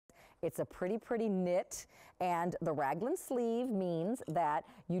It's a pretty, pretty knit, and the raglan sleeve means that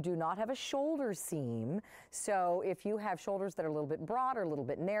you do not have a shoulder seam. So if you have shoulders that are a little bit broad or a little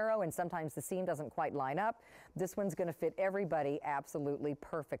bit narrow, and sometimes the seam doesn't quite line up, this one's going to fit everybody absolutely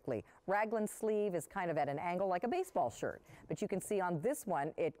perfectly. Raglan sleeve is kind of at an angle like a baseball shirt, but you can see on this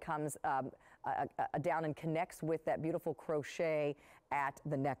one it comes down and connects with that beautiful crochet at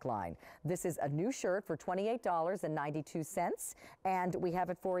the neckline. This is a new shirt for $28.92, and we have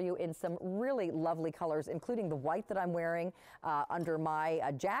it for you in some really lovely colors, including the white that I'm wearing under my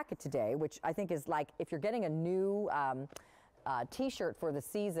jacket today, which I think is like, if you're getting a new t-shirt for the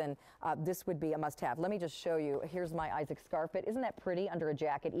season, this would be a must-have. Let me just show you. Here's my Isaac scarf bit. Isn't that pretty under a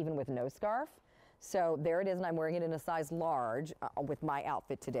jacket even with no scarf? So there it is, and I'm wearing it in a size large with my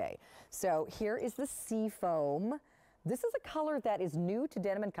outfit today. So here is the Seafoam. This is a color that is new to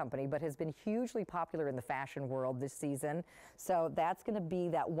Denim & Company, but has been hugely popular in the fashion world this season. So that's going to be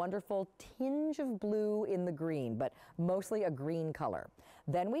that wonderful tinge of blue in the green, but mostly a green color.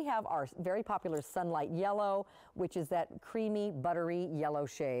 Then we have our very popular Sunlight Yellow, which is that creamy, buttery yellow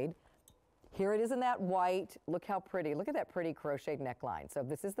shade. Here it is in that white. Look how pretty. Look at that pretty crocheted neckline. So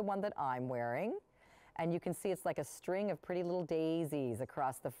this is the one that I'm wearing. And you can see it's like a string of pretty little daisies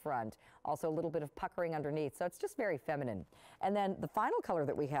across the front. Also a little bit of puckering underneath. So it's just very feminine. And then the final color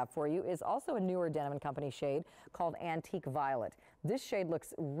that we have for you is also a newer Denim & Company shade called Antique Violet. This shade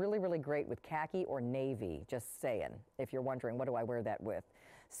looks really, really great with khaki or navy, just saying, if you're wondering, what do I wear that with?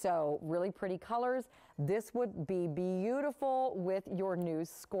 So really pretty colors. This would be beautiful with your new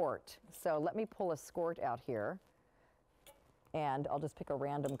skirt. So let me pull a skirt out here, and I'll just pick a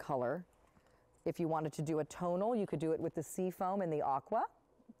random color. If you wanted to do a tonal, you could do it with the Seafoam and the aqua.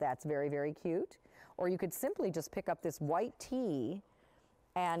 That's very, very cute. Or you could simply just pick up this white tee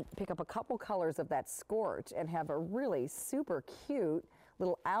and pick up a couple colors of that skirt and have a really super cute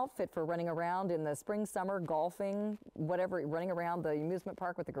little outfit for running around in the spring, summer, golfing, whatever, running around the amusement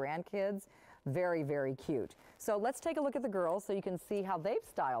park with the grandkids. Very, very cute. So let's take a look at the girls so you can see how they've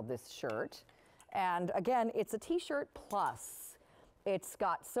styled this shirt. And again, it's a t-shirt plus. It's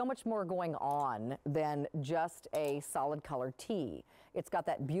got so much more going on than just a solid color tee. It's got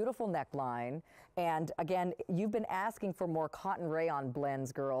that beautiful neckline. And again, you've been asking for more cotton rayon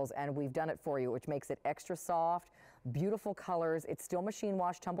blends, girls, and we've done it for you, which makes it extra soft, beautiful colors. It's still machine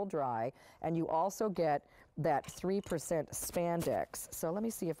wash, tumble dry. And you also get that 3% spandex. So let me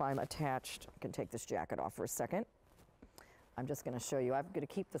see if I'm attached. I can take this jacket off for a second. I'm just going to show you. I'm going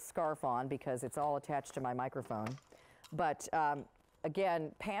to keep the scarf on because it's all attached to my microphone. But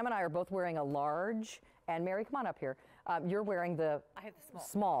again, Pam and I are both wearing a large, and Mary, come on up here. You're wearing the I have the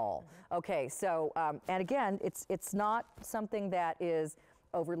small. Mm-hmm. Okay, so and again, it's not something that is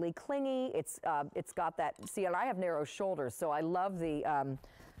overly clingy. It's got that. See, and I have narrow shoulders, so I love the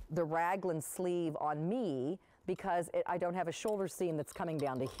raglan sleeve on me because I don't have a shoulder seam that's coming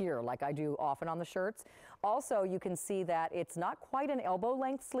down to here like I do often on the shirts. Also, you can see that it's not quite an elbow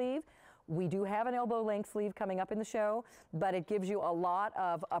length sleeve. We do have an elbow length sleeve coming up in the show, but it gives you a lot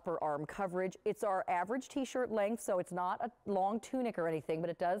of upper arm coverage. It's our average t-shirt length, so it's not a long tunic or anything, but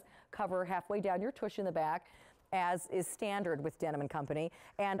it does cover halfway down your tush in the back, as is standard with Denim & Company.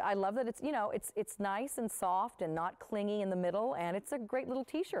 And I love that it's, you know, it's nice and soft and not clingy in the middle, and it's a great little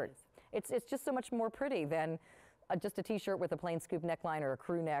t-shirt. It's just so much more pretty than just a t-shirt with a plain scoop neckline or a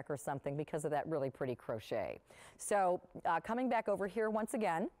crew neck or something because of that really pretty crochet. So coming back over here once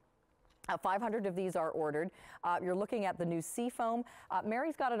again, 500 of these are ordered. You're looking at the new Seafoam.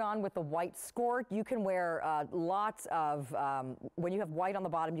 Mary's got it on with the white skirt. You can wear lots of, when you have white on the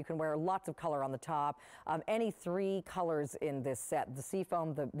bottom, you can wear lots of color on the top. Any 3 colors in this set, the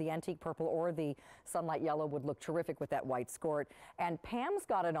Seafoam, the antique purple, or the sunlight yellow would look terrific with that white skirt. And Pam's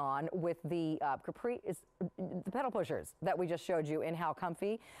got it on with the the pedal pushers that we just showed you in How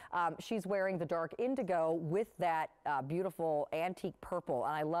Comfy. She's wearing the dark indigo with that beautiful antique purple.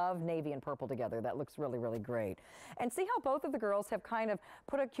 And I love navy and purple together. That looks really, really great. And see how both of the girls have kind of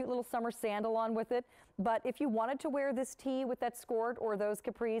put a cute little summer sandal on with it. But if you wanted to wear this tee with that skirt or those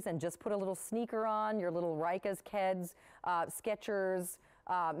capris and just put a little sneaker on, your little Rika's, Keds, Skechers,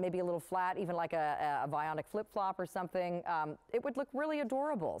 maybe a little flat, even like a Vionic flip-flop or something, it would look really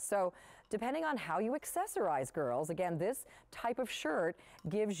adorable. So depending on how you accessorize, girls, again, this type of shirt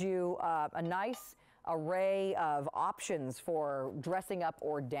gives you a nice array of options for dressing up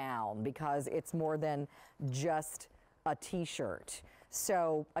or down because it's more than just a t-shirt.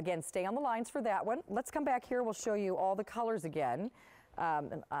 So again, stay on the lines for that one. Let's come back here. We'll show you all the colors again.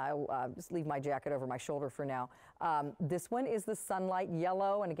 And I'll just leave my jacket over my shoulder for now. This one is the Sunlight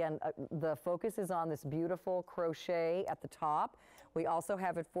Yellow. And again, the focus is on this beautiful crochet at the top We also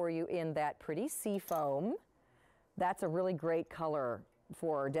have it for you in that pretty seafoam. That's a really great color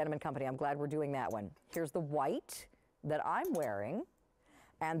for Denim & Company. I'm glad we're doing that one. Here's the white that I'm wearing.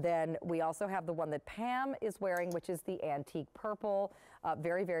 And then we also have the one that Pam is wearing, which is the antique purple.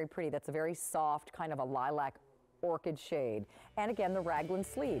 Very, very pretty. That's a very soft, kind of a lilac orchid shade. And again, the Raglan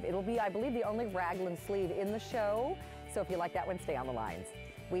sleeve. It'll be, I believe, the only Raglan sleeve in the show. So if you like that one, stay on the lines.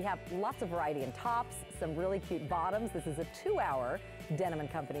 We have lots of variety in tops, some really cute bottoms. This is a 2-hour Denim &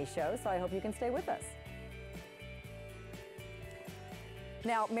 Company show, so I hope you can stay with us.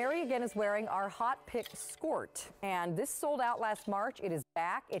 Now, Mary again is wearing our Hot Pick skirt, and this sold out last March. It is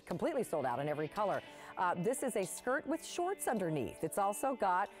back. It completely sold out in every color. This is a skirt with shorts underneath. It's also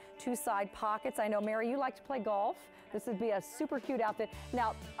got 2 side pockets. I know, Mary, you like to play golf. This would be a super cute outfit.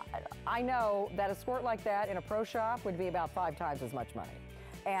 Now, I know that a skirt like that in a pro shop would be about 5 times as much money.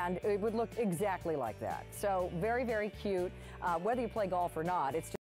 And it would look exactly like that. So very, very cute. Whether you play golf or not, it's just